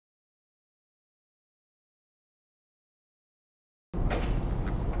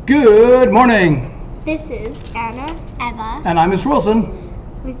Good morning. This is Anna, Eva, And I'm Mr. Wilson.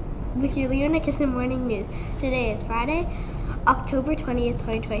 with your Nickerson morning news. Today is Friday, October 20th,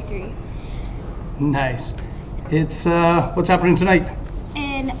 2023. Nice. It's, what's happening tonight?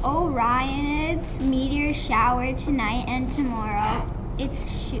 an Orion's meteor shower tonight and tomorrow.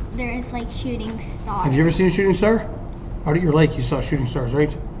 There's like shooting stars. Have you ever seen a shooting star? Out at your lake you saw shooting stars,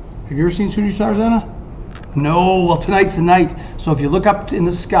 right? Have you ever seen shooting stars, Anna? No, well tonight's the night. So if you look up in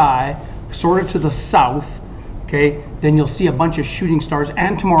the sky, sort of to the south, okay, then you'll see a bunch of shooting stars,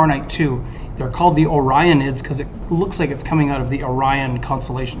 and tomorrow night too. They're called the Orionids because it looks like it's coming out of the Orion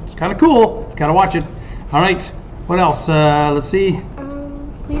constellation. It's kind of cool. Gotta watch it. All right, what else? Let's see.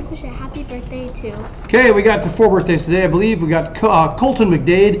 Please wish a happy birthday to. Okay, we got the 4 birthdays today, I believe. We got Colton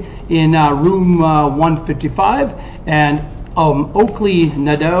McDade in room 155, and Oakley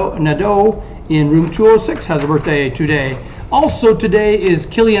Nadeau in room 206 has a birthday today. Also today is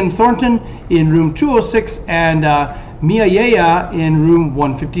Killian Thornton in room 206 and Mia Yaya in room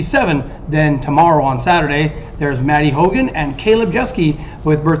 157. Then tomorrow on Saturday, there's Maddie Hogan and Caleb Jeske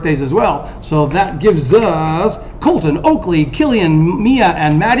with birthdays as well. So that gives us Colton, Oakley, Killian, Mia,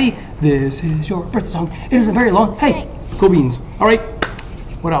 and Maddie. This is your birthday song. It isn't very long. Hey, go Beans. All right,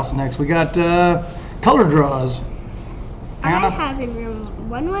 what else next? We got color draws. Anna? I have in room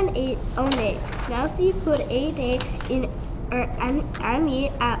 11808. Nancy put 8A in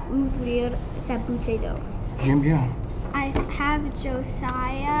ami à ouvrir sa bouteille d'eau. J'aime bien. I have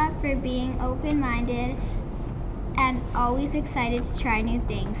Josiah for being open-minded and always excited to try new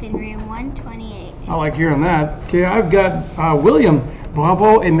things in room 128. I like hearing that. Okay, I've got William.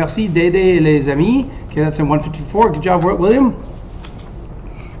 Bravo et merci d'aider les amis. Okay, that's in 154. Good job, William.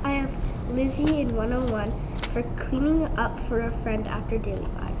 I have Lizzie in 101 for cleaning up for a friend after daily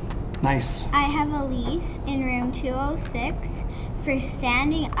 5. Nice. I have Elise in room 206 for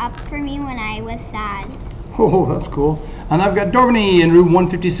standing up for me when I was sad. Oh, that's cool. And I've got Dorvany in room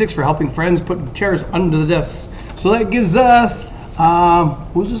 156 for helping friends put chairs under the desks. So that gives us,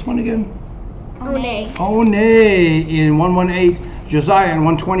 who's this one again? One in 118, Josiah in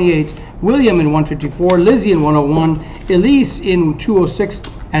 128, William in 154, Lizzie in 101, Elise in 206,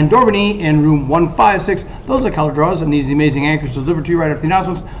 and Dorvany in room 156. Those are color draws, and these amazing anchors delivered to you right after the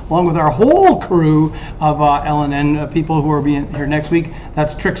announcements, along with our whole crew of LNN people who are being here next week.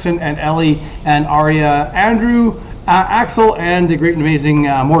 That's Trixon and Ellie and Aria, Andrew, Axel, and the great and amazing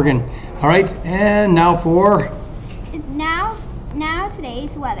Morgan. All right, and now for... Now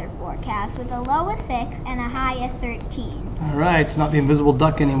today's weather forecast with a low of 6 and a high of 13. All right, it's not the invisible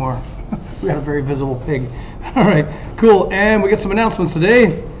duck anymore. We got a very visible pig. All right, cool. And we got some announcements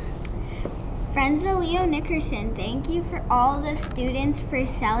today. Friends of Leo Nickerson, thank you for all the students for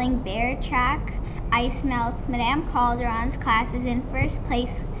selling bear tracks, ice melts. Madame Calderon's class is in first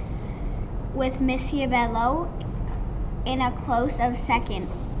place with Monsieur Bello in a close of second.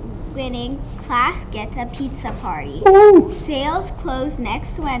 Winning class gets a pizza party. Ooh. Sales close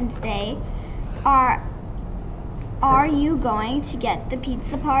next Wednesday. Are you going to get the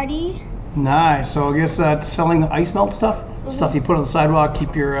pizza party? Nice. So I guess that's selling ice melt stuff. Stuff you put on the sidewalk,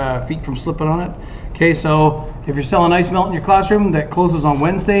 keep your feet from slipping on it. Okay, so if you're selling ice melt in your classroom, that closes on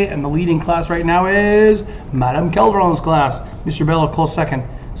Wednesday, and the leading class right now is Madame Calderon's class. Mr. Bello, close second.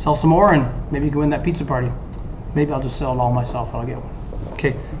 Sell some more, and maybe go win that pizza party. Maybe I'll just sell it all myself, and I'll get one.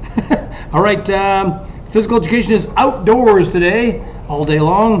 Okay. All right. Physical education is outdoors today, all day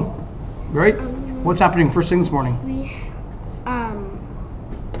long. Right? What's happening first thing this morning? We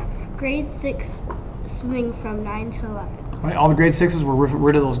grade 6 swing from 9 to 11. Right, all the grade 6s, we're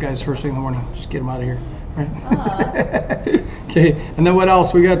rid of those guys first thing in the morning. Just get them out of here. Right? Okay, and then what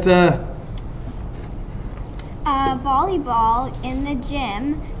else? We got volleyball in the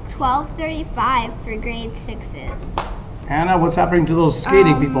gym, 12:35 for grade 6s. Hannah, what's happening to those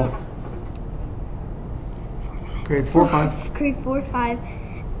skating people? Grade 4, 5. Grade 4, 5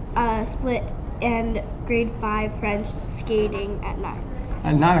 split, and grade 5 French skating at 9.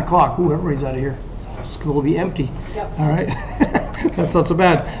 At 9 o'clock. Ooh, everybody's out of here. School will be empty. Yep. All right. That's not so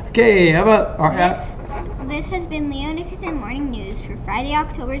bad. Okay, how about... This has been Leo Nickerson Morning News for Friday,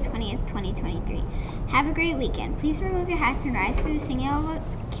 October 20th, 2023. Have a great weekend. Please remove your hats and rise for the singing of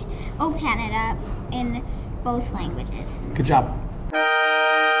O Canada in both languages. Good job.